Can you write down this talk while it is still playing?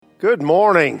Good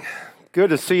morning.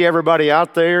 Good to see everybody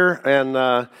out there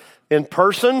and in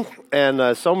person,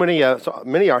 and so many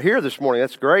are here this morning.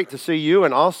 That's great to see you,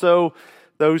 and also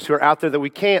those who are out there that we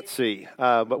can't see,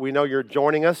 but we know you're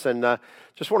joining us, and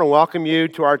just want to welcome you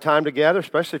to our time together,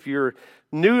 especially if you're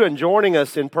new and joining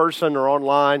us in person or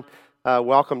online.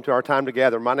 Welcome to our time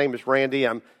together. My name is Randy.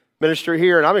 I'm minister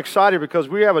here, and I'm excited because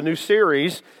we have a new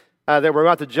series that we're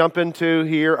about to jump into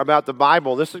here about the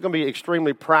Bible. This is going to be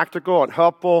extremely practical and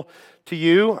helpful to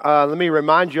you. Let me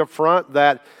remind you up front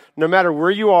that no matter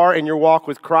where you are in your walk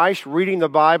with Christ, reading the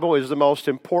Bible is the most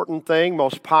important thing,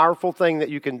 most powerful thing that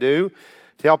you can do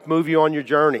to help move you on your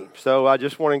journey. So I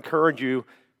just want to encourage you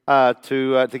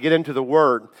to get into the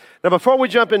Word. Now, before we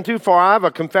jump in too far, I have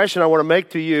a confession I want to make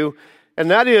to you, and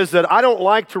that is that I don't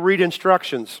like to read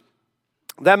instructions.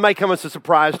 That may come as a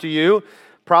surprise to you.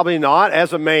 Probably not.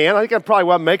 As a man, I think that's probably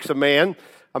what makes a man.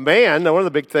 A man, one of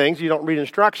the big things, you don't read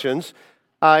instructions.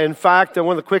 In fact, one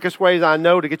of the quickest ways I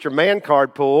know to get your man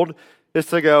card pulled is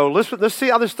to go, let's see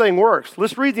how this thing works.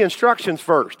 Let's read the instructions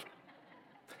first.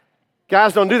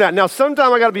 Guys don't do that. Now,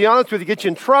 sometimes I got to be honest with you, get you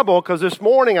in trouble, because this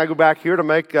morning I go back here to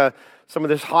make some of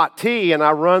this hot tea, and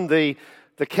I run the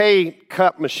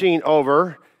K-cup machine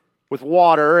over with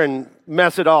water and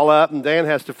mess it all up, and Dan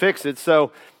has to fix it.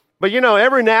 But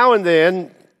every now and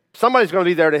then, somebody's going to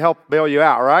be there to help bail you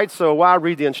out, right? So why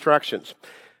read the instructions?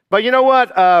 But you know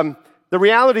what? The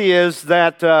reality is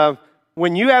that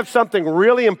when you have something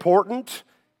really important,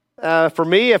 for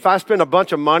me, if I spend a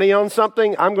bunch of money on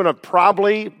something, I'm going to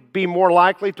probably be more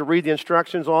likely to read the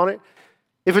instructions on it.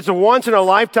 If it's a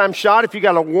once-in-a-lifetime shot, if you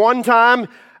got a one-time,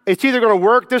 it's either going to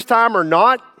work this time or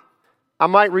not, I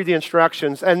might read the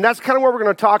instructions. And that's kind of what we're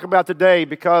going to talk about today,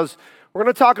 because we're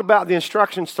going to talk about the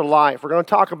instructions to life. We're going to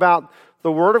talk about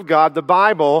the Word of God, the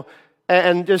Bible,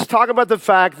 and just talk about the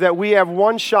fact that we have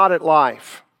one shot at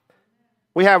life.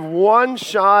 We have one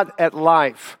shot at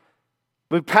life.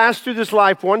 We pass through this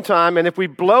life one time, and if we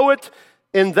blow it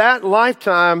in that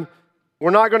lifetime, we're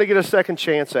not going to get a second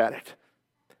chance at it.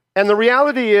 And the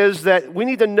reality is that we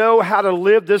need to know how to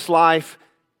live this life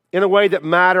in a way that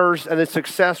matters and is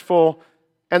successful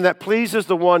and that pleases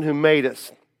the one who made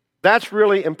us. That's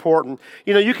really important.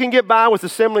 You can get by with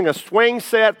assembling a swing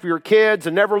set for your kids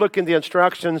and never look in the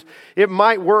instructions. It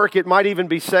might work. It might even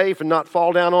be safe and not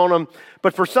fall down on them.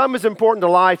 But for some it's important to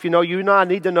life, you and I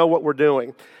need to know what we're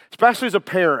doing, especially as a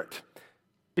parent.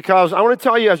 Because I want to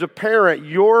tell you, as a parent,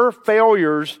 your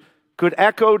failures could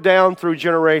echo down through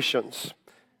generations.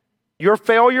 Your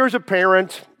failure as a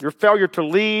parent, your failure to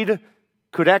lead,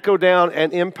 could echo down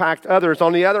and impact others.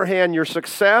 On the other hand, your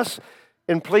success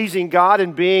in pleasing God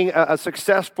and being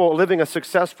living a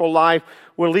successful life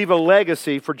will leave a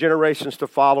legacy for generations to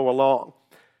follow along.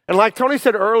 And like Tony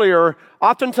said earlier,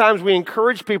 oftentimes we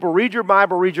encourage people, read your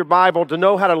Bible to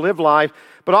know how to live life,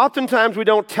 but oftentimes we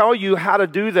don't tell you how to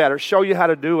do that or show you how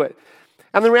to do it.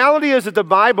 And the reality is that the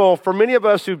Bible, for many of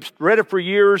us who've read it for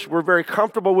years, we're very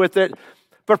comfortable with it.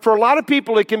 But for a lot of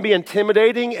people, it can be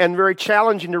intimidating and very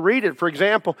challenging to read it. For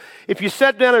example, if you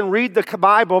sit down and read the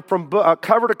Bible from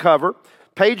cover to cover,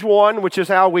 page one, which is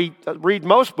how we read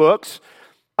most books,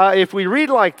 if we read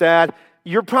like that,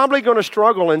 you're probably going to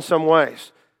struggle in some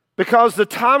ways, because the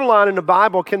timeline in the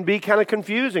Bible can be kind of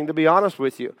confusing, to be honest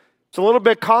with you. It's a little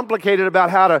bit complicated about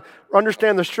how to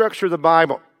understand the structure of the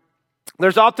Bible.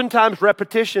 There's oftentimes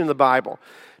repetition in the Bible.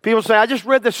 People say, I just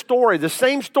read the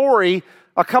same story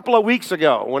a couple of weeks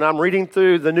ago when I'm reading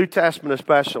through the New Testament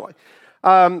especially.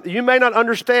 You may not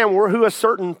understand who a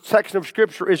certain section of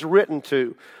Scripture is written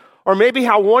to, or maybe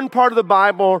how one part of the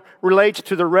Bible relates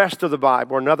to the rest of the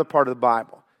Bible or another part of the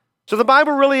Bible. So the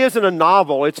Bible really isn't a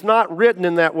novel. It's not written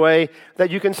in that way that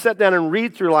you can sit down and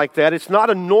read through like that. It's not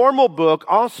a normal book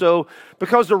also,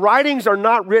 because the writings are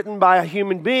not written by a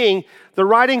human being. The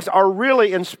writings are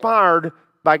really inspired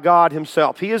by God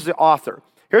Himself. He is the author.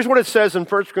 Here's what it says in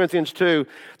 1 Corinthians 2.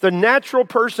 The natural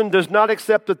person does not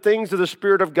accept the things of the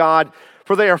Spirit of God,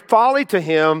 for they are folly to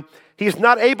him. He is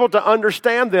not able to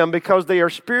understand them because they are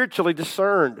spiritually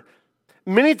discerned.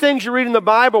 Many things you read in the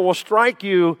Bible will strike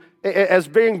you as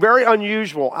being very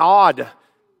unusual, odd.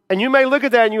 And you may look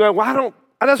at that and you go, well,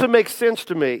 that doesn't make sense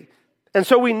to me. And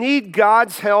so we need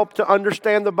God's help to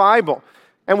understand the Bible.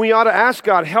 And we ought to ask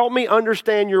God, help me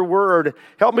understand your word.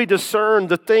 Help me discern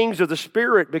the things of the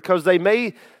Spirit, because they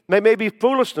may be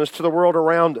foolishness to the world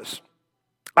around us.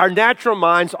 Our natural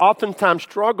minds oftentimes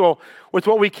struggle with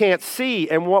what we can't see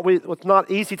and what's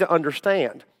not easy to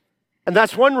understand. And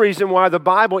that's one reason why the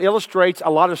Bible illustrates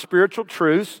a lot of spiritual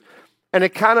truths, and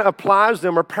it kind of applies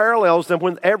them or parallels them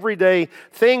with everyday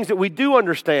things that we do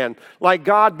understand, like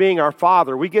God being our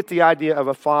Father. We get the idea of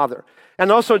a father.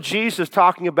 And also Jesus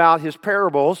talking about his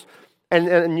parables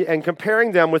and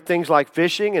comparing them with things like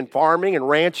fishing and farming and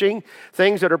ranching,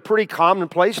 things that are pretty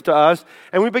commonplace to us.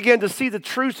 And we begin to see the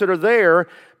truths that are there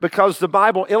because the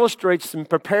Bible illustrates and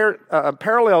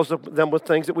parallels them with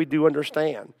things that we do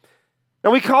understand.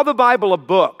 Now, we call the Bible a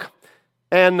book.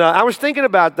 And I was thinking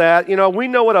about that. You know, we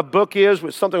know what a book is,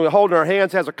 with something we hold in our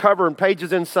hands, has a cover and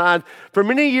pages inside. For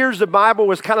many years, the Bible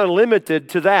was kind of limited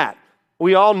to that.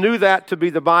 We all knew that to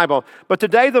be the Bible. But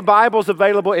today, the Bible is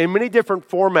available in many different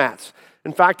formats.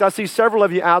 In fact, I see several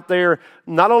of you out there,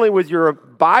 not only with your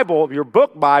Bible, your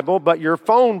book Bible, but your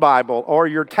phone Bible or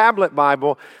your tablet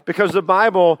Bible, because the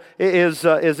Bible is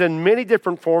in many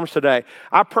different forms today.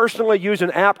 I personally use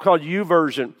an app called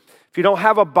YouVersion. If you don't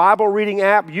have a Bible reading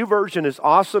app, YouVersion is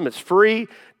awesome. It's free.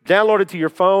 Download it to your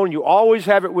phone. You always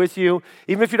have it with you.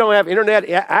 Even if you don't have internet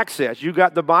access, you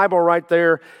got the Bible right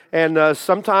there. And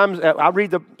sometimes I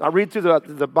read through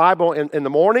the Bible in the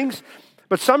mornings,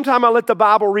 but sometimes I let the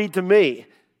Bible read to me.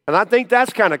 And I think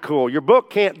that's kind of cool. Your book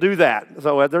can't do that.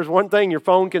 So there's one thing your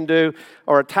phone can do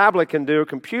or a tablet can do, a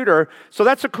computer. So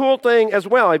that's a cool thing as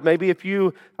well. Maybe if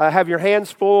you have your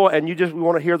hands full and you just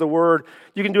want to hear the word,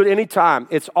 you can do it anytime.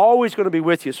 It's always going to be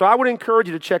with you. So I would encourage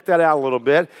you to check that out a little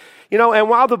bit. You know, and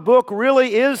while the book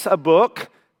really is a book,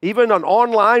 even an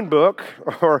online book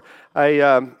or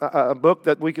a book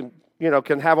that we can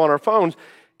have on our phones,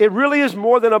 it really is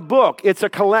more than a book. It's a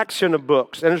collection of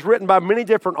books, and it's written by many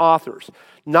different authors.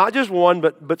 Not just one,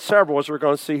 but several, as we're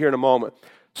going to see here in a moment.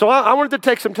 So I wanted to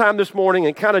take some time this morning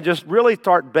and kind of just really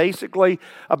start basically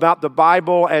about the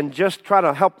Bible and just try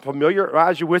to help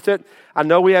familiarize you with it. I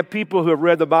know we have people who have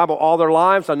read the Bible all their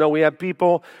lives. I know we have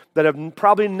people that have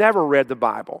probably never read the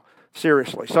Bible,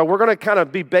 seriously. So we're going to kind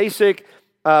of be basic,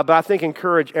 but I think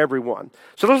encourage everyone.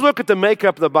 So let's look at the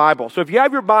makeup of the Bible. So if you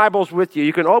have your Bibles with you,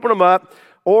 you can open them up,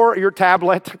 or your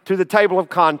tablet to the table of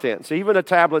contents. Even a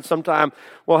tablet sometime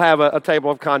will have a table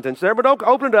of contents there, but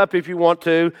open it up if you want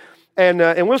to.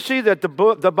 And we'll see that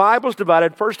the Bible's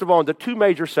divided, first of all, into two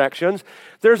major sections.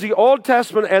 There's the Old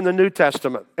Testament and the New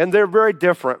Testament, and they're very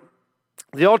different.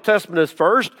 The Old Testament is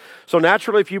first, so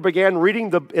naturally if you began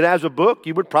reading it as a book,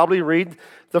 you would probably read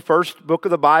the first book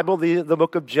of the Bible, the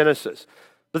book of Genesis.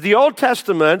 But the Old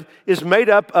Testament is made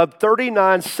up of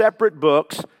 39 separate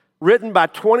books written by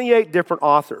 28 different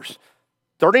authors.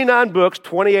 39 books,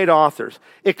 28 authors.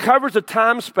 It covers a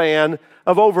time span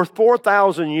of over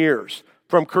 4,000 years,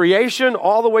 from creation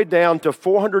all the way down to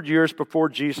 400 years before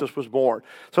Jesus was born.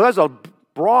 So that's a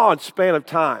broad span of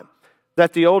time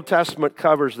that the Old Testament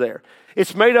covers there.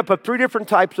 It's made up of three different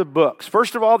types of books.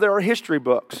 First of all, there are history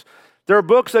books. There are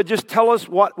books that just tell us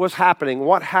what was happening,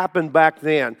 what happened back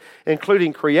then,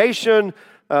 including creation,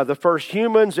 the first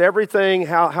humans, everything,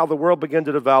 how the world began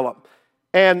to develop.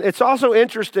 And it's also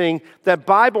interesting that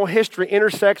Bible history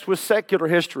intersects with secular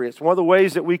history. It's one of the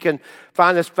ways that we can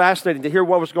find this fascinating, to hear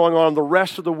what was going on in the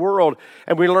rest of the world.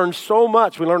 And we learn so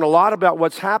much. We learn a lot about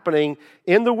what's happening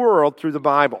in the world through the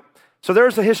Bible. So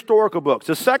there's the historical books.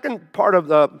 The second part of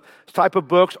the type of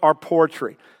books are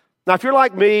poetry. Now, if you're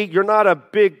like me, you're not a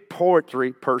big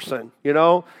poetry person,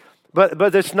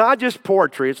 But it's not just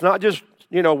poetry. It's not just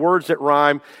words that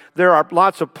rhyme. There are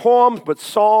lots of poems, but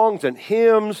songs and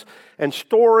hymns and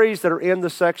stories that are in the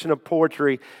section of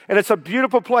poetry. And it's a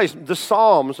beautiful place. The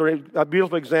Psalms are a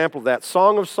beautiful example of that.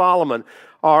 Song of Solomon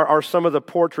are some of the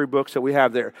poetry books that we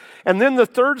have there. And then the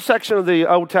third section of the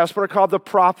Old Testament are called the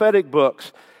prophetic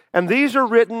books. And these are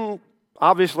written,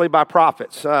 obviously, by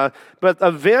prophets. But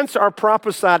events are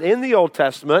prophesied in the Old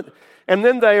Testament, and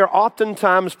then they are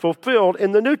oftentimes fulfilled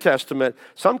in the New Testament.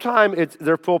 Sometimes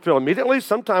they're fulfilled immediately,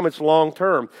 sometimes it's long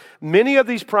term. Many of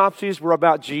these prophecies were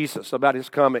about Jesus, about his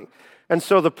coming. And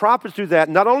so the prophets do that.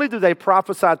 Not only do they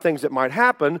prophesy things that might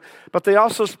happen, but they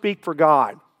also speak for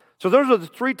God. So those are the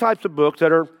three types of books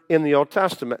that are in the Old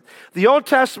Testament. The Old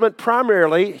Testament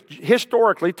primarily,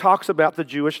 historically, talks about the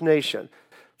Jewish nation.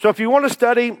 So if you want to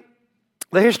study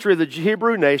the history of the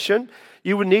Hebrew nation,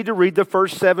 you would need to read the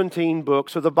first 17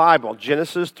 books of the Bible,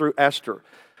 Genesis through Esther.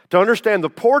 To understand the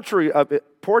poetry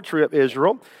of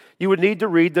Israel, you would need to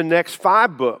read the next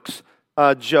 5 books,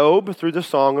 Job through the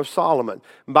Song of Solomon.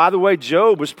 And by the way,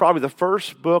 Job was probably the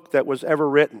first book that was ever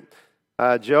written.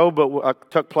 Job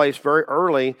took place very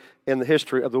early in the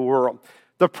history of the world.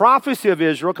 The prophecy of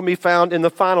Israel can be found in the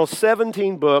final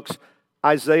 17 books,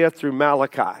 Isaiah through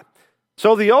Malachi.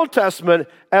 So the Old Testament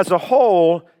as a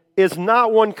whole is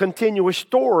not one continuous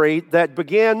story that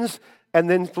begins and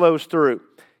then flows through.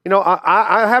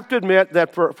 I have to admit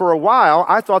that for a while,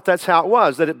 I thought that's how it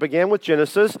was, that it began with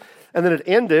Genesis and then it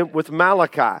ended with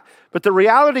Malachi. But the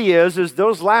reality is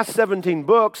those last 17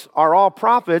 books are all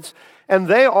prophets, and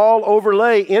they all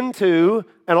overlay into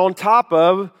and on top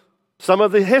of some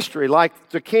of the history, like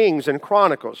the Kings and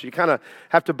Chronicles. You kind of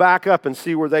have to back up and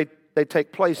see where they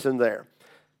take place in there.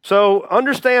 So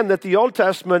understand that the Old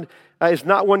Testament is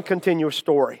not one continuous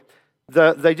story.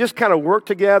 They just kind of work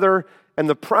together, and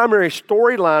the primary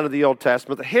storyline of the Old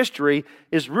Testament, the history,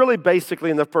 is really basically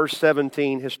in the first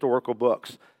 17 historical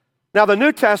books. Now, the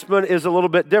New Testament is a little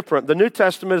bit different. The New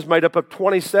Testament is made up of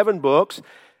 27 books,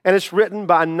 and it's written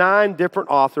by 9 different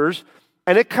authors,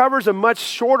 and it covers a much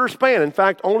shorter span. In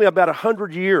fact, only about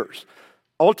 100 years.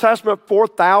 Old Testament,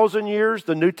 4,000 years.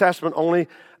 The New Testament, only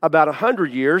about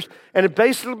 100 years. And it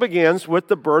basically begins with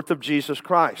the birth of Jesus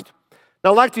Christ.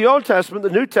 Now, like the Old Testament,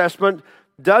 the New Testament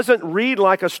doesn't read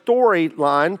like a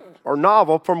storyline or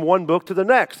novel from one book to the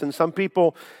next. And some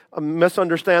people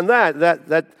misunderstand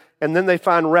that, and then they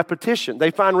find repetition.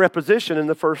 They find repetition in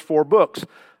the first 4 books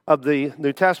of the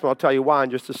New Testament. I'll tell you why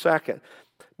in just a second.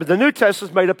 But the New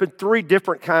Testament is made up in 3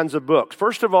 different kinds of books.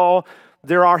 First of all,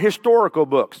 there are historical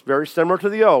books, very similar to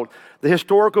the Old. The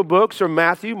historical books are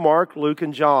Matthew, Mark, Luke,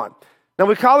 and John. Now,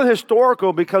 we call it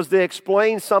historical because they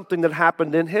explain something that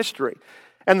happened in history.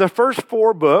 And the first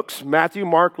 4 books, Matthew,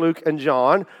 Mark, Luke, and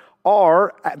John,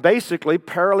 are basically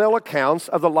parallel accounts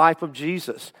of the life of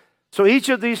Jesus. So each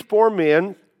of these 4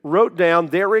 men wrote down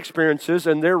their experiences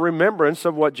and their remembrance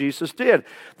of what Jesus did.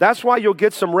 That's why you'll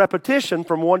get some repetition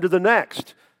from one to the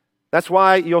next. That's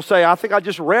why you'll say, I think I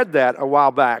just read that a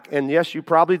while back. And yes, you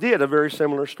probably did, a very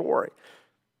similar story.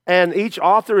 And each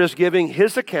author is giving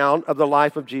his account of the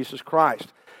life of Jesus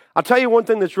Christ. I'll tell you one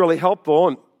thing that's really helpful,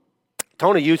 and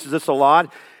Tony uses this a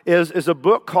lot, is a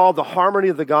book called The Harmony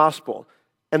of the Gospel.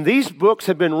 And these books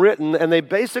have been written, and they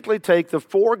basically take the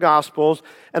 4 Gospels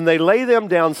and they lay them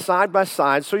down side by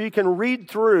side so you can read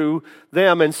through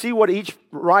them and see what each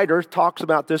writer talks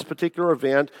about this particular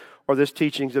event or this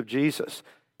teachings of Jesus.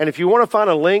 And if you want to find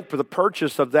a link for the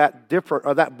purchase of that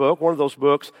book, one of those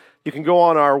books, you can go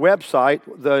on our website,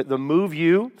 the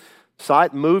MoveU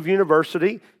site, Move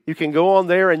University. You can go on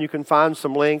there and you can find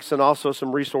some links and also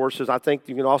some resources. I think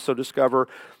you can also discover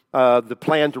the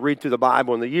plan to read through the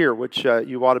Bible in the year, which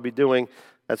you ought to be doing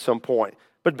at some point.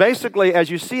 But basically, as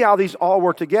you see how these all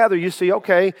work together, you see,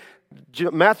 okay,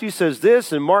 Matthew says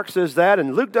this, and Mark says that,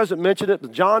 and Luke doesn't mention it,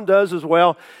 but John does as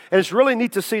well. And it's really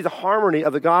neat to see the harmony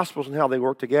of the Gospels and how they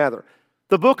work together.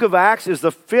 The book of Acts is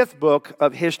the 5th book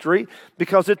of history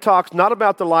because it talks not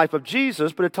about the life of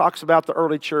Jesus, but it talks about the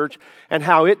early church and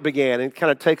how it began. And it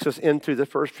kind of takes us into the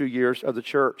first few years of the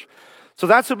church. So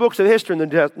that's the books of history in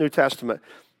the New Testament.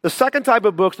 The second type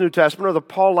of books in the New Testament are the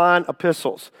Pauline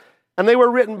epistles. And they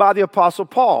were written by the Apostle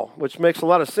Paul, which makes a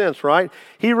lot of sense, right?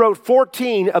 He wrote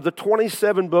 14 of the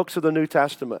 27 books of the New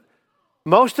Testament.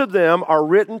 Most of them are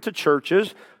written to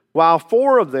churches, while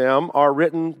 4 of them are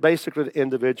written basically to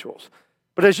individuals.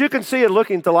 But as you can see in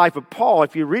looking at the life of Paul,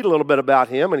 if you read a little bit about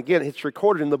him, and again, it's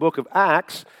recorded in the book of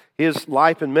Acts, his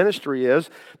life and ministry is,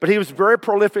 but he was a very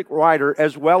prolific writer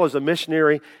as well as a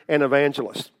missionary and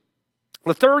evangelist.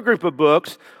 The third group of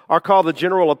books are called the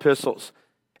general epistles.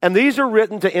 And these are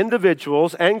written to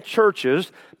individuals and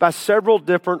churches by several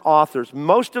different authors.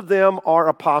 Most of them are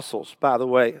apostles, by the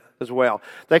way, as well.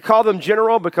 They call them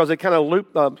general because they kind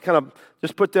of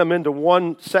just put them into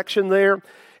one section there.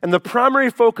 And the primary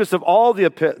focus of all the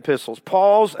epistles,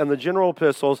 Paul's and the general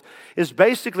epistles, is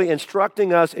basically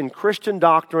instructing us in Christian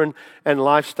doctrine and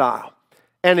lifestyle.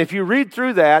 And if you read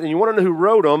through that and you want to know who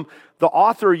wrote them, the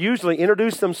author usually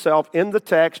introduced themselves in the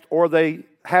text or they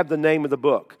have the name of the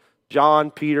book.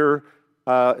 John, Peter,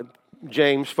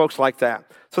 James, folks like that.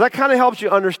 So that kind of helps you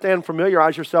understand,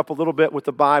 familiarize yourself a little bit with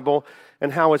the Bible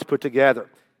and how it's put together.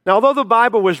 Now, although the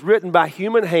Bible was written by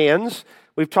human hands,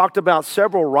 we've talked about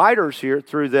several writers here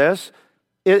through this,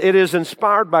 it is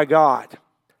inspired by God.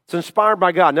 It's inspired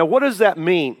by God. Now, what does that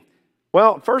mean?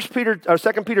 Well, 2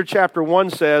 Peter chapter 1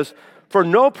 says, "For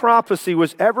no prophecy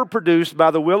was ever produced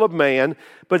by the will of man,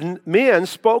 but men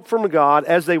spoke from God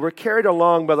as they were carried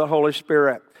along by the Holy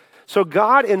Spirit." So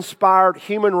God inspired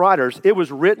human writers. It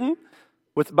was written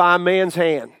by a man's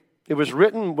hand. It was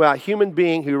written by a human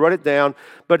being who wrote it down.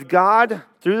 But God,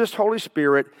 through this Holy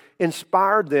Spirit,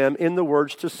 inspired them in the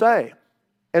words to say.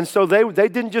 And so they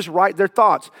didn't just write their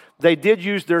thoughts. They did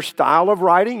use their style of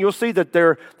writing. You'll see that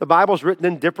the Bible's written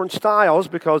in different styles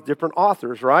because different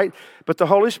authors, right? But the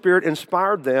Holy Spirit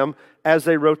inspired them as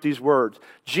they wrote these words.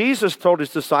 Jesus told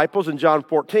his disciples in John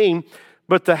 14,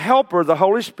 "But the Helper, the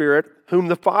Holy Spirit, whom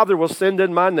the Father will send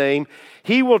in my name,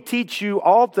 he will teach you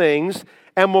all things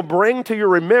and will bring to your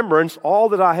remembrance all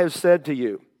that I have said to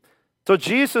you." So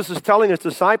Jesus is telling his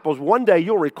disciples, one day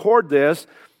you'll record this,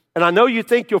 And I know you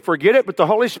think you'll forget it, but the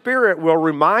Holy Spirit will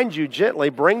remind you gently,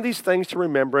 bring these things to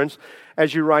remembrance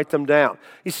as you write them down.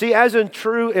 You see, as in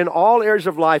true in all areas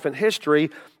of life and history,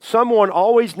 someone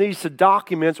always needs to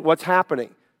document what's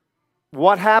happening,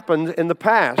 what happened in the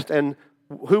past, and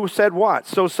who said what,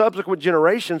 so subsequent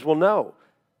generations will know.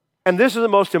 And this is the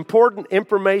most important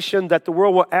information that the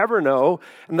world will ever know,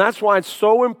 and that's why it's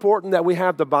so important that we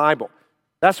have the Bible.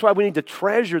 That's why we need to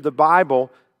treasure the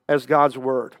Bible as God's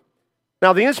Word.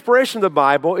 Now, the inspiration of the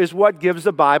Bible is what gives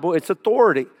the Bible its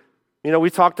authority. You know, we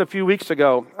talked a few weeks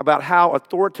ago about how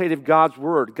authoritative God's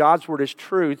Word is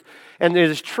truth, and it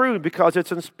is true because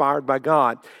it's inspired by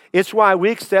God. It's why we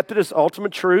accept it as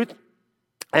ultimate truth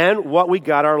and what we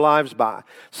got our lives by.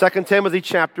 2 Timothy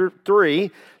chapter 3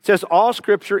 says, all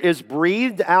Scripture is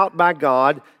breathed out by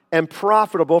God and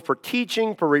profitable for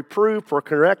teaching, for reproof, for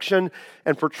correction,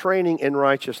 and for training in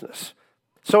righteousness.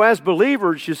 So as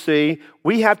believers, you see,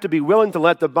 we have to be willing to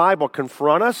let the Bible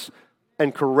confront us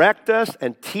and correct us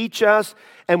and teach us,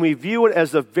 and we view it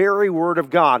as the very Word of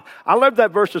God. I love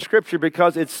that verse of Scripture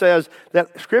because it says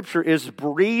that Scripture is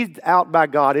breathed out by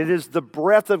God. It is the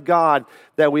breath of God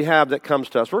that we have that comes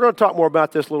to us. We're going to talk more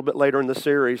about this a little bit later in the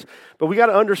series, but we got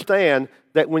to understand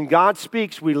that when God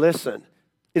speaks, we listen.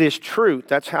 It is truth.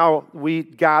 That's how we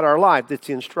guide our life. It's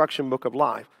the instruction book of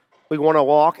life. We want to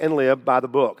walk and live by the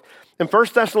book. In 1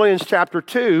 Thessalonians chapter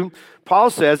 2,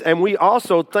 Paul says, and we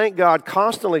also thank God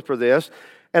constantly for this,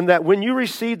 and that when you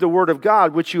received the word of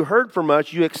God, which you heard from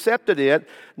us, you accepted it,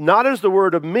 not as the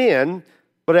word of men,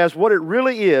 but as what it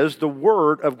really is, the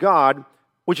word of God,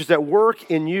 which is at work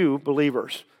in you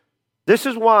believers. This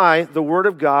is why the word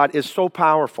of God is so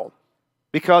powerful,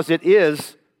 because it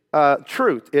is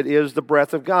truth. It is the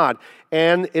breath of God,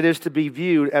 and it is to be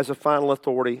viewed as a final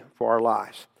authority for our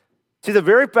lives. See, the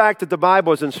very fact that the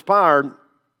Bible is inspired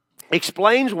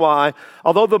explains why,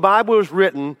 although the Bible was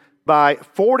written by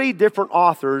 40 different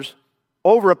authors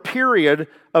over a period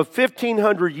of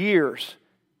 1,500 years,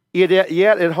 yet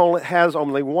it has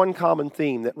only one common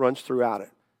theme that runs throughout it.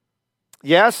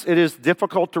 Yes, it is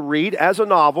difficult to read as a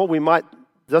novel.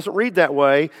 Doesn't read that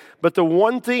way, but the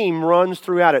one theme runs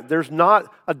throughout it. There's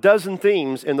not a dozen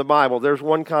themes in the Bible. There's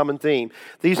one common theme.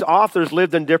 These authors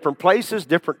lived in different places,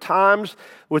 different times,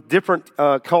 with different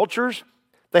cultures.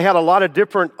 They had a lot of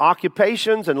different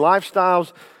occupations and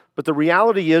lifestyles, but the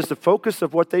reality is the focus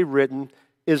of what they've written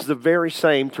is the very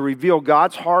same, to reveal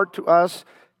God's heart to us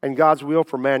and God's will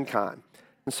for mankind.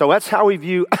 And so that's how we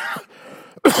view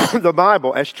the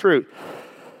Bible as truth.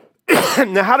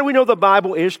 Now, how do we know the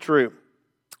Bible is true?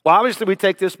 Well, obviously, we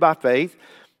take this by faith.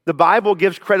 The Bible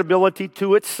gives credibility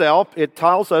to itself. It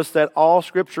tells us that all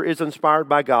Scripture is inspired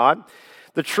by God.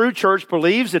 The true church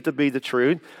believes it to be the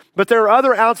truth, but there are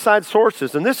other outside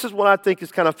sources, and this is what I think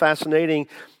is kind of fascinating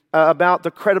about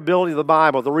the credibility of the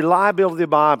Bible, the reliability of the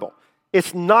Bible.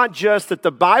 It's not just that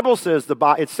the Bible says the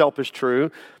Bible itself is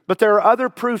true, but there are other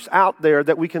proofs out there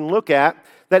that we can look at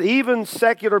that even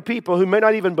secular people who may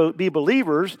not even be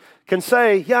believers can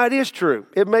say, yeah, it is true.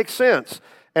 It makes sense.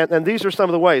 And these are some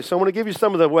of the ways. So I want to give you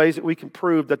some of the ways that we can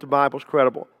prove that the Bible is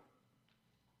credible.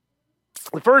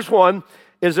 The first one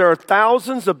is there are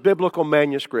thousands of biblical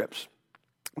manuscripts.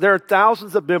 There are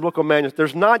thousands of biblical manuscripts.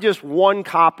 There's not just one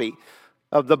copy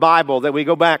of the Bible that we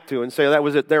go back to and say that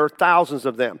was it. There are thousands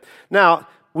of them. Now,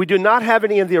 we do not have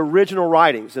any of the original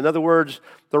writings. In other words,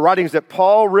 the writings that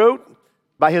Paul wrote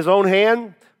by his own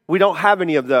hand, we don't have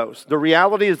any of those. The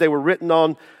reality is they were written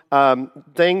on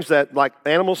things that like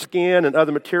animal skin and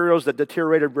other materials that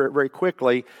deteriorated very, very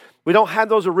quickly. We don't have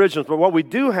those originals, but what we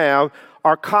do have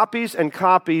are copies and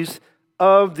copies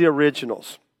of the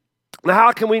originals. Now,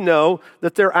 how can we know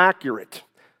that they're accurate?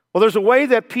 Well, there's a way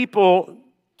that people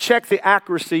check the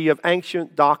accuracy of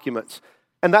ancient documents,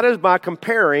 and that is by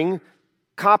comparing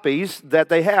copies that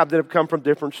they have that have come from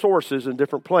different sources in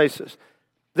different places.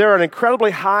 There are an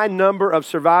incredibly high number of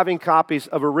surviving copies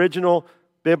of original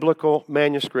biblical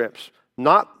manuscripts.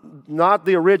 Not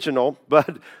the original,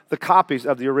 but the copies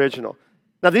of the original.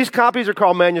 Now, these copies are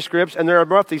called manuscripts, and there are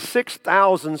roughly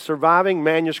 6,000 surviving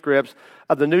manuscripts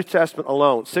of the New Testament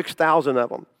alone, 6,000 of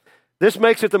them. This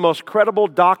makes it the most credible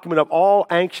document of all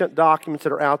ancient documents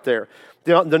that are out there.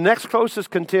 The next closest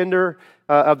contender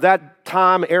of that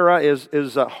time era is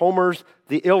Homer's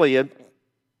The Iliad.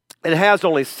 It has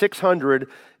only 600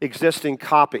 existing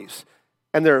copies,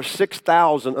 and there are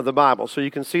 6,000 of the Bible. So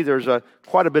you can see there's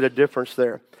quite a bit of difference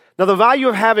there. Now, the value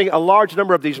of having a large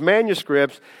number of these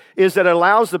manuscripts is that it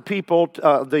allows the people,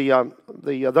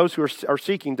 those who are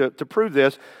seeking to prove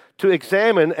this, to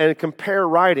examine and compare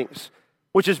writings,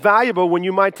 which is valuable when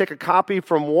you might take a copy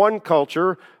from one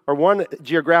culture or one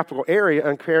geographical area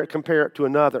and compare it to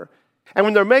another. And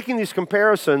when they're making these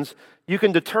comparisons, you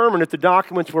can determine if the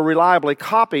documents were reliably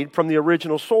copied from the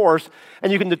original source,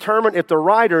 and you can determine if the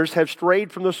writers have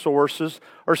strayed from the sources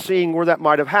or seeing where that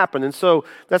might have happened. And so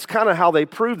that's kind of how they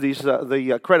prove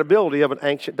the credibility of an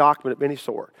ancient document of any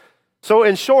sort. So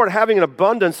in short, having an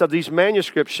abundance of these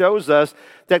manuscripts shows us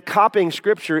that copying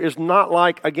Scripture is not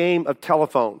like a game of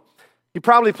telephone. You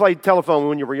probably played telephone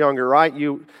when you were younger, right?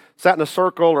 You sat in a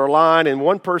circle or a line, and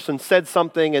one person said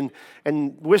something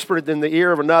and whispered it in the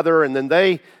ear of another, and then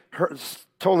they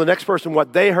told the next person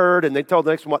what they heard, and they told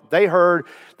the next one what they heard.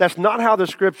 That's not how the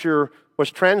Scripture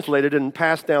was translated and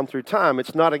passed down through time.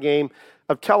 It's not a game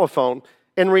of telephone.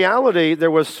 In reality,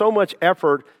 there was so much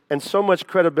effort and so much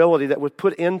credibility that was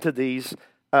put into this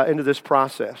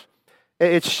process.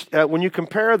 When you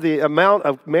compare the amount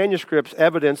of manuscripts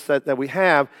evidence that we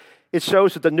have, it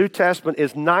shows that the New Testament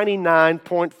is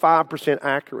 99.5%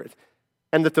 accurate,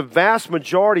 and that the vast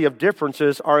majority of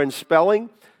differences are in spelling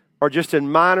or just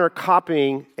in minor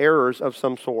copying errors of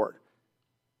some sort.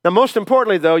 Now, most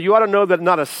importantly, though, you ought to know that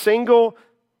not a single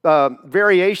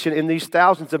variation in these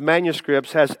thousands of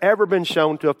manuscripts has ever been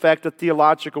shown to affect a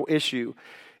theological issue.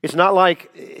 It's not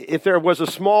like if there was a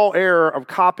small error of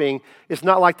copying, it's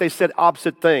not like they said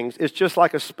opposite things. It's just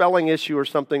like a spelling issue or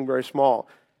something very small.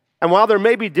 And while there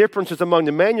may be differences among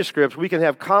the manuscripts, we can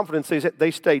have confidence that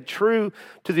they stayed true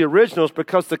to the originals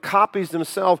because the copies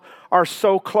themselves are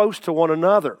so close to one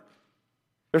another.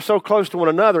 They're so close to one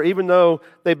another, even though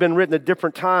they've been written at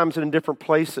different times and in different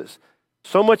places.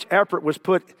 So much effort was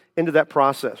put into that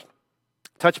process.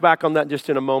 Touch back on that just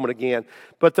in a moment again.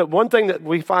 But the one thing that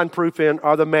we find proof in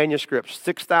are the manuscripts,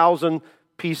 6,000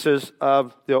 pieces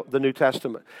of the New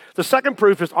Testament. The second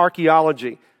proof is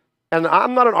archaeology. And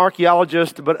I'm not an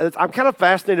archaeologist, but I'm kind of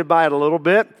fascinated by it a little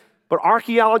bit. But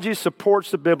archaeology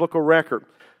supports the biblical record.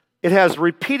 It has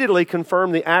repeatedly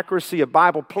confirmed the accuracy of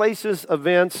Bible places,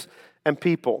 events, and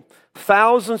people.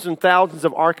 Thousands and thousands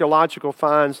of archaeological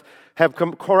finds have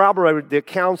corroborated the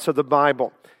accounts of the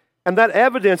Bible. And that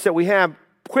evidence that we have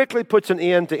quickly puts an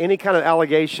end to any kind of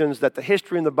allegations that the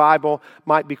history in the Bible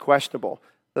might be questionable.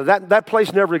 That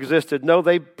place never existed. No,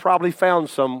 they probably found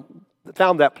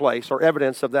that place or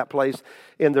evidence of that place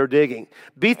in their digging.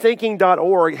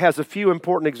 BeThinking.org has a few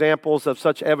important examples of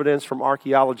such evidence from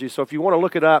archaeology. So if you want to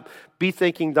look it up,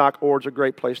 BeThinking.org is a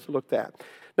great place to look at.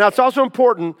 Now, it's also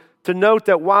important to note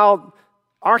that while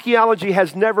archaeology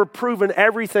has never proven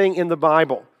everything in the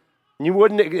Bible, and you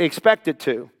wouldn't expect it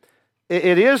to,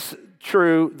 it is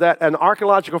true that an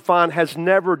archaeological find has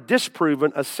never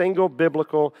disproven a single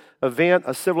biblical event,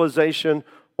 a civilization,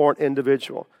 or an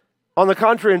individual. On the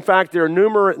contrary, in fact, there are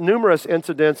numerous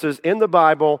incidences in the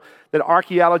Bible that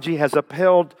archaeology has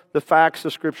upheld the facts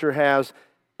the Scripture has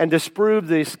and disproved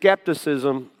the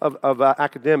skepticism of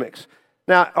academics.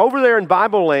 Now, over there in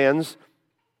Bible lands,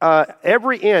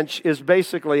 every inch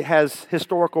has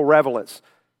historical relevance.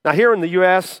 Now, here in the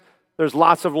U.S., there's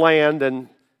lots of land, and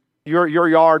your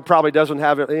yard probably doesn't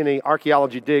have any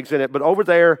archaeology digs in it, but over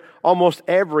there, almost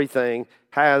everything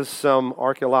has some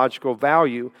archaeological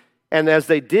value. And as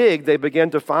they dig, they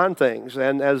begin to find things.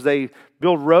 And as they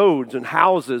build roads and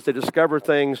houses, they discover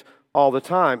things all the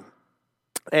time.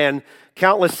 And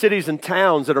countless cities and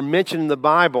towns that are mentioned in the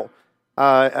Bible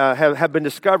have been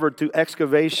discovered through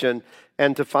excavation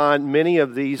and to find many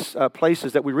of these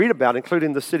places that we read about,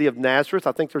 including the city of Nazareth.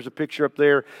 I think there's a picture up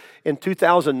there. In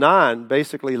 2009,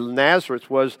 basically, Nazareth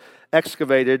was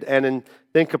excavated. And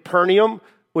then Capernaum,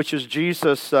 which is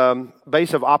Jesus'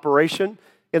 base of operation,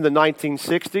 in the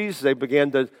 1960s, they began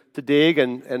to dig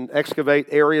and excavate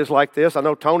areas like this. I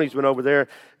know Tony's been over there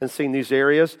and seen these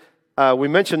areas. We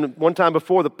mentioned one time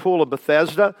before the Pool of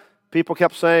Bethesda. People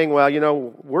kept saying, well,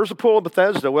 where's the Pool of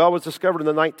Bethesda? Well, it was discovered in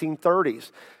the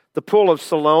 1930s. The Pool of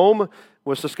Siloam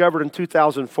was discovered in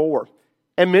 2004.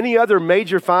 And many other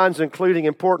major finds, including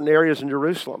important areas in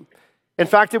Jerusalem. In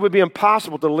fact, it would be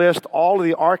impossible to list all of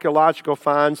the archaeological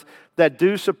finds that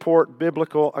do support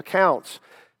biblical accounts.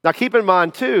 Now, keep in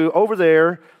mind, too, over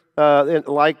there,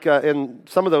 in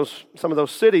some of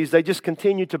those cities, they just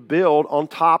continue to build on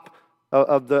top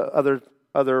of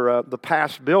the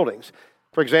past buildings.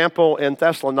 For example, in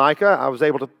Thessalonica, I was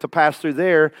able to pass through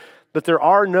there, but there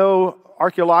are no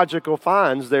archaeological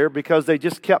finds there because they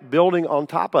just kept building on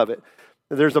top of it.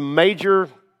 There's a major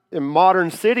modern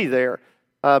city there,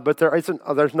 but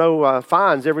there's no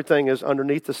finds. Everything is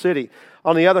underneath the city.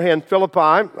 On the other hand, Philippi,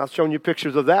 I've shown you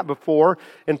pictures of that before.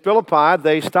 In Philippi,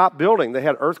 they stopped building. They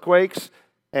had earthquakes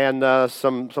and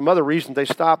some other reasons they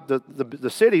stopped the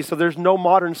city, so there's no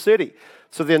modern city.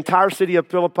 So the entire city of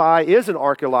Philippi is an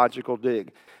archaeological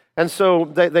dig. And so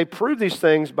they prove these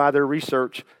things by their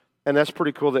research And that's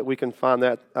pretty cool that we can find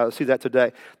that, see that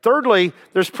today. Thirdly,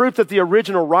 there's proof that the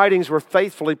original writings were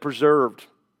faithfully preserved,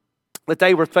 that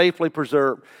they were faithfully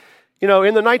preserved. You know,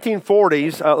 in the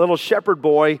 1940s, a little shepherd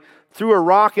boy threw a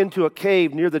rock into a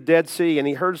cave near the Dead Sea, and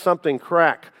he heard something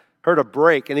crack, heard a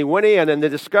break, and he went in and they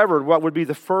discovered what would be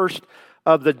the first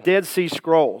of the Dead Sea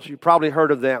Scrolls. You probably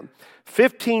heard of them.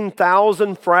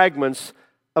 15,000 fragments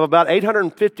of about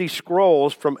 850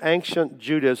 scrolls from ancient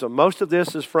Judaism. Most of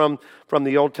this is from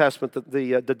the Old Testament,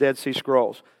 the Dead Sea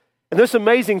Scrolls. And this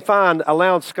amazing find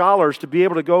allowed scholars to be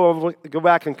able to go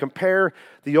back and compare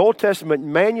the Old Testament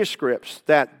manuscripts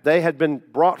that they had been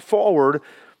brought forward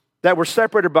that were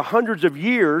separated by hundreds of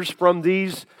years from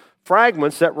these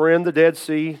fragments that were in the Dead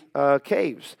Sea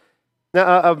caves.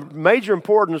 Now, of major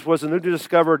importance was a newly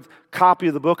discovered copy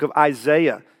of the book of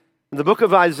Isaiah. In the book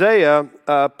of Isaiah,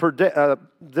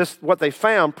 what they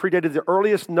found predated the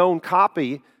earliest known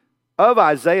copy of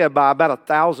Isaiah by about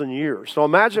 1,000 years. So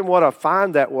imagine what a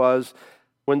find that was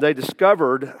when they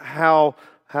discovered how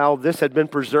this had been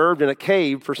preserved in a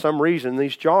cave for some reason in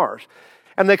these jars.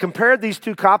 And they compared these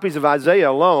two copies of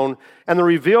Isaiah alone, and they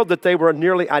revealed that they were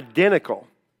nearly identical.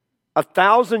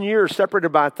 1,000 years, separated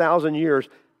by 1,000 years,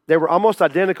 they were almost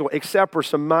identical except for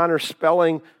some minor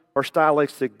spelling or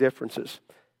stylistic differences.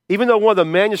 Even though one of the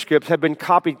manuscripts had been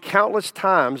copied countless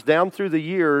times down through the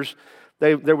years,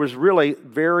 there was really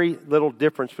very little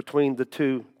difference between the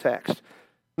two texts.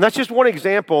 And that's just one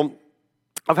example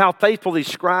of how faithful these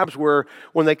scribes were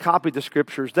when they copied the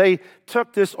scriptures. They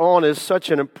took this on as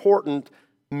such an important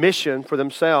mission for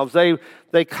themselves.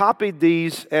 They copied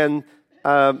these and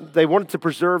they wanted to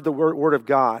preserve the word of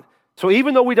God. So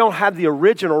even though we don't have the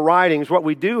original writings, what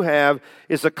we do have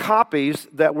is the copies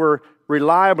that were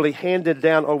reliably handed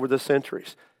down over the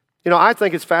centuries. You know, I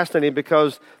think it's fascinating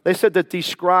because they said that these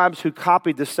scribes who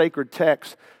copied the sacred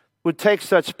text would take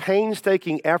such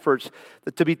painstaking efforts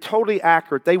that to be totally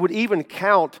accurate, they would even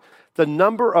count the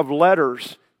number of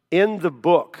letters in the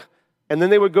book. And then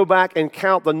they would go back and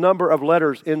count the number of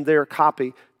letters in their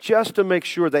copy just to make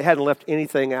sure they hadn't left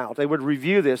anything out. They would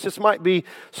review this. This might be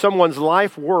someone's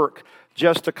life work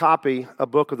just to copy a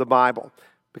book of the Bible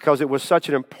because it was such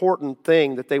an important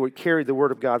thing that they would carry the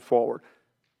Word of God forward.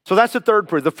 So that's the third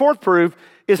proof. The fourth proof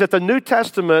is that the New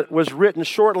Testament was written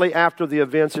shortly after the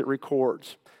events it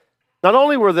records. Not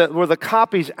only were the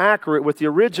copies accurate with the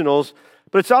originals,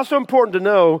 but it's also important to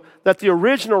know that the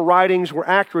original writings were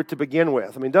accurate to begin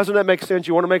with. I mean, doesn't that make sense?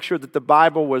 You want to make sure that the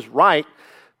Bible was right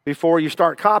before you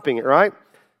start copying it, right?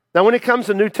 Now, when it comes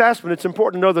to New Testament, it's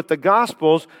important to know that the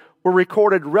Gospels were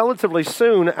recorded relatively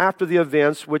soon after the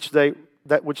events which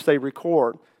they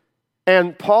record.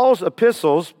 And Paul's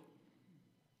epistles,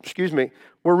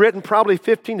 were written probably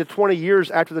 15 to 20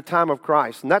 years after the time of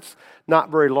Christ, and that's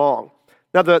not very long.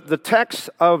 Now, the texts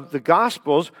of the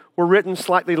Gospels were written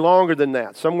slightly longer than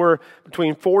that, somewhere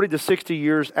between 40 to 60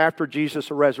 years after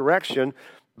Jesus' resurrection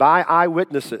by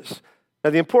eyewitnesses. Now,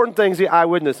 the important thing is the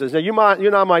eyewitnesses. Now, you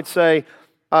and I might say,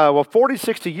 40,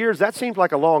 60 years, that seems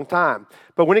like a long time.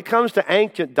 But when it comes to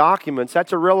ancient documents,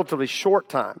 that's a relatively short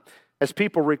time as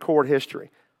people record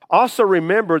history. Also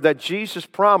remember that Jesus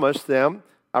promised them,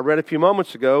 I read a few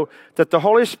moments ago, that the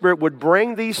Holy Spirit would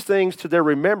bring these things to their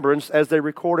remembrance as they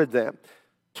recorded them.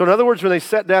 So in other words, when they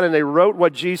sat down and they wrote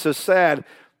what Jesus said,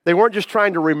 they weren't just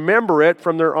trying to remember it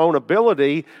from their own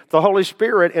ability. The Holy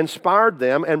Spirit inspired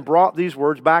them and brought these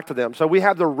words back to them. So we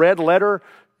have the red letter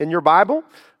in your Bible,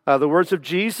 the words of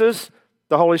Jesus.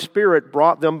 The Holy Spirit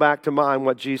brought them back to mind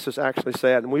what Jesus actually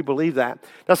said, and we believe that.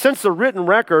 Now, since the written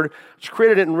record was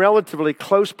created in relatively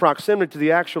close proximity to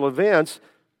the actual events,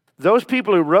 those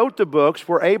people who wrote the books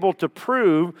were able to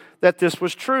prove that this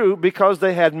was true because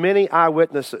they had many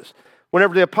eyewitnesses.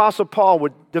 Whenever the Apostle Paul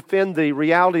would defend the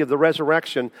reality of the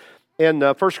resurrection in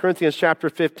 1 Corinthians chapter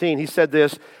 15, he said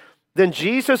this, "Then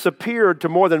Jesus appeared to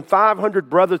more than 500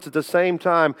 brothers at the same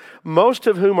time, most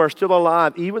of whom are still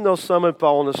alive, even though some have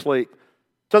fallen asleep."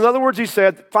 So in other words, he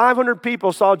said, 500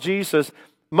 people saw Jesus.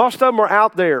 Most of them are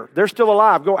out there. They're still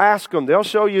alive. Go ask them. They'll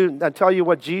show you and tell you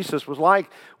what Jesus was like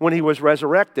when he was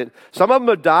resurrected. Some of them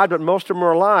have died, but most of them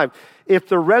are alive. If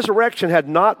the resurrection had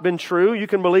not been true, you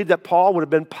can believe that Paul would have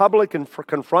been public and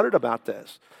confronted about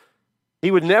this.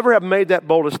 He would never have made that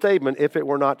bold a statement if it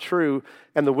were not true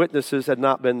and the witnesses had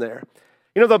not been there.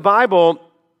 You know, the Bible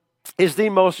is the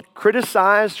most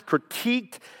criticized,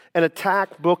 critiqued, and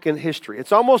attacked book in history.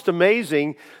 It's almost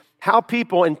amazing how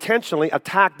people intentionally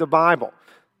attack the Bible.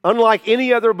 Unlike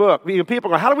any other book, people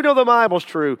go, how do we know the Bible's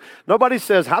true? Nobody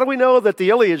says, how do we know that the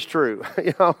Iliad's true?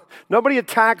 Nobody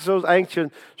attacks those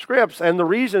ancient scripts, and the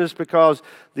reason is because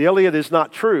the Iliad is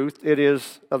not truth. It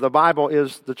is the Bible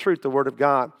is the truth, the Word of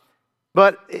God.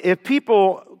 But if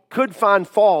people could find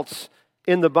faults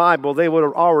in the Bible, they would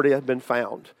have already have been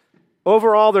found.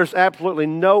 Overall, there's absolutely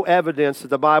no evidence that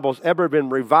the Bible's ever been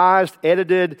revised,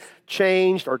 edited,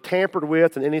 changed, or tampered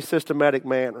with in any systematic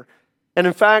manner. And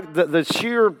in fact, the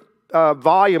sheer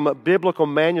volume of biblical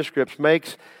manuscripts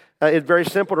makes it very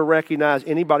simple to recognize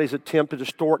anybody's attempt to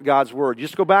distort God's word.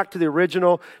 Just go back to the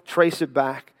original, trace it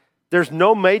back. There's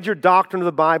no major doctrine of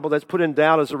the Bible that's put in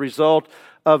doubt as a result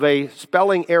of a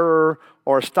spelling error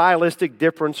or a stylistic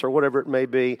difference or whatever it may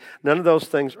be. None of those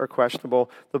things are questionable.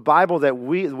 The Bible that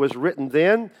was written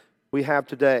then, we have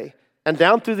today. And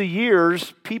down through the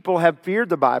years, people have feared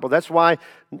the Bible. That's why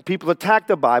people attack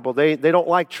the Bible. They don't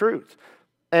like truth.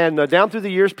 And down through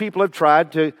the years, people have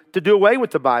tried to do away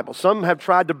with the Bible. Some have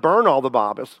tried to burn all the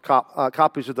Bibles,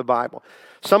 copies of the Bible.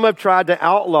 Some have tried to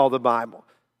outlaw the Bible.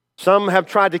 Some have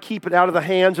tried to keep it out of the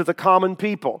hands of the common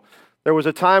people. There was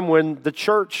a time when the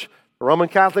church, the Roman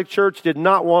Catholic Church, did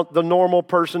not want the normal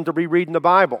person to be reading the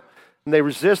Bible. And they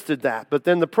resisted that. But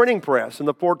then the printing press in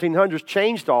the 1400s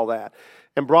changed all that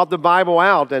and brought the Bible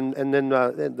out and then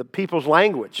the people's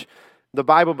language. The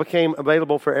Bible became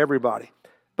available for everybody.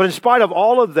 But in spite of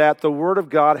all of that, the Word of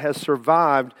God has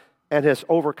survived and has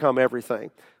overcome everything.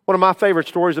 One of my favorite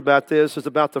stories about this is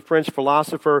about the French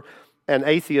philosopher and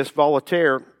atheist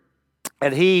Voltaire.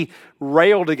 And he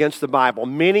railed against the Bible,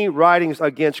 many writings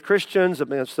against Christians,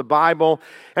 against the Bible.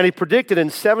 And he predicted in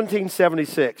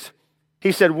 1776,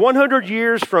 he said, 100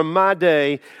 years from my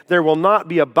day, there will not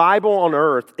be a Bible on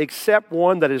earth except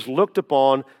one that is looked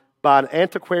upon by an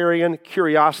antiquarian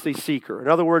curiosity seeker. In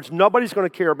other words, nobody's going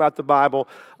to care about the Bible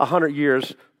 100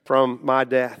 years from my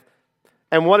death.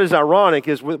 And what is ironic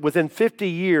is within 50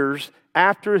 years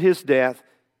after his death,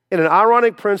 in an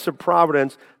ironic prince of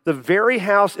providence, the very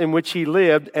house in which he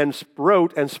lived and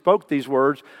wrote and spoke these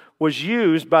words was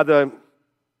used by the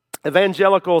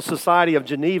Evangelical Society of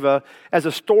Geneva as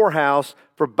a storehouse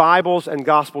for Bibles and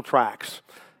gospel tracts.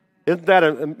 Isn't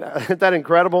that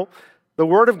incredible? The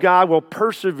Word of God will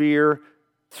persevere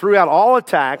throughout all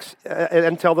attacks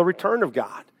until the return of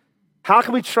God. How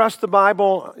can we trust the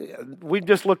Bible? We've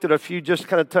just looked at a few, just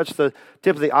kind of touched the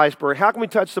tip of the iceberg. How can we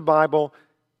touch the Bible?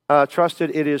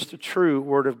 Trusted it is the true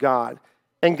Word of God.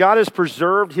 And God has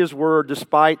preserved His Word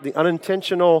despite the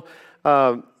unintentional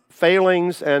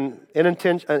failings and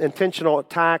intentional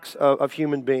attacks of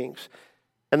human beings.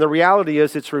 And the reality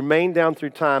is it's remained down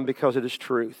through time because it is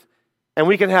truth. And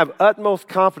we can have utmost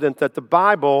confidence that the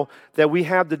Bible that we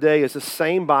have today is the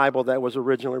same Bible that was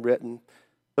originally written.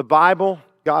 The Bible,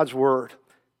 God's Word,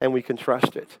 and we can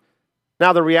trust it.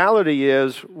 Now the reality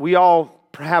is we all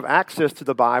have access to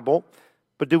the Bible,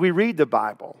 but do we read the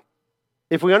Bible?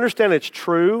 If we understand it's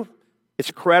true,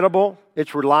 it's credible,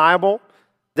 it's reliable,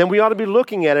 then we ought to be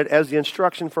looking at it as the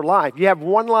instruction for life. You have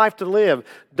one life to live.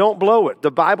 Don't blow it.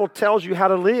 The Bible tells you how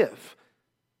to live.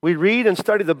 We read and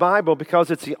study the Bible because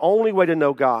it's the only way to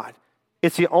know God.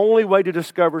 It's the only way to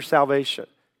discover salvation.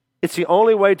 It's the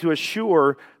only way to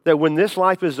assure that when this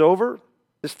life is over,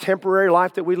 this temporary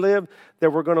life that we live,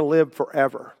 that we're going to live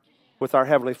forever with our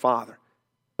Heavenly Father.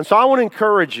 And so I want to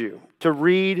encourage you to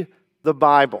read the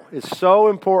Bible. It's so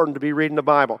important to be reading the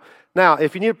Bible. Now,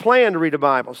 if you need a plan to read the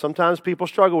Bible, sometimes people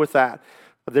struggle with that.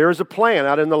 But there is a plan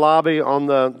out in the lobby on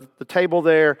the table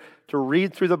there to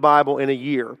read through the Bible in a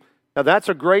year. Now, that's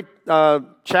a great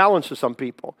challenge to some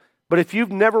people. But if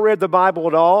you've never read the Bible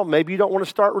at all, maybe you don't want to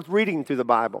start with reading through the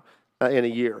Bible in a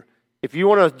year. If you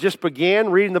want to just begin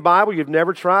reading the Bible, you've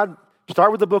never tried,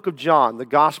 start with the book of John, the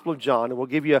Gospel of John. And we'll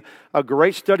give you a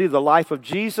great study of the life of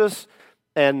Jesus.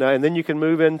 And then you can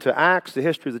move into Acts, the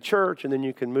history of the church, and then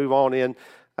you can move on in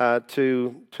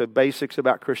to basics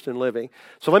about Christian living.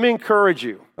 So let me encourage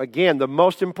you. Again, the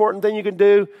most important thing you can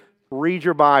do, read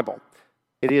your Bible.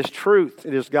 It is truth.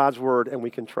 It is God's Word, and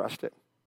we can trust it.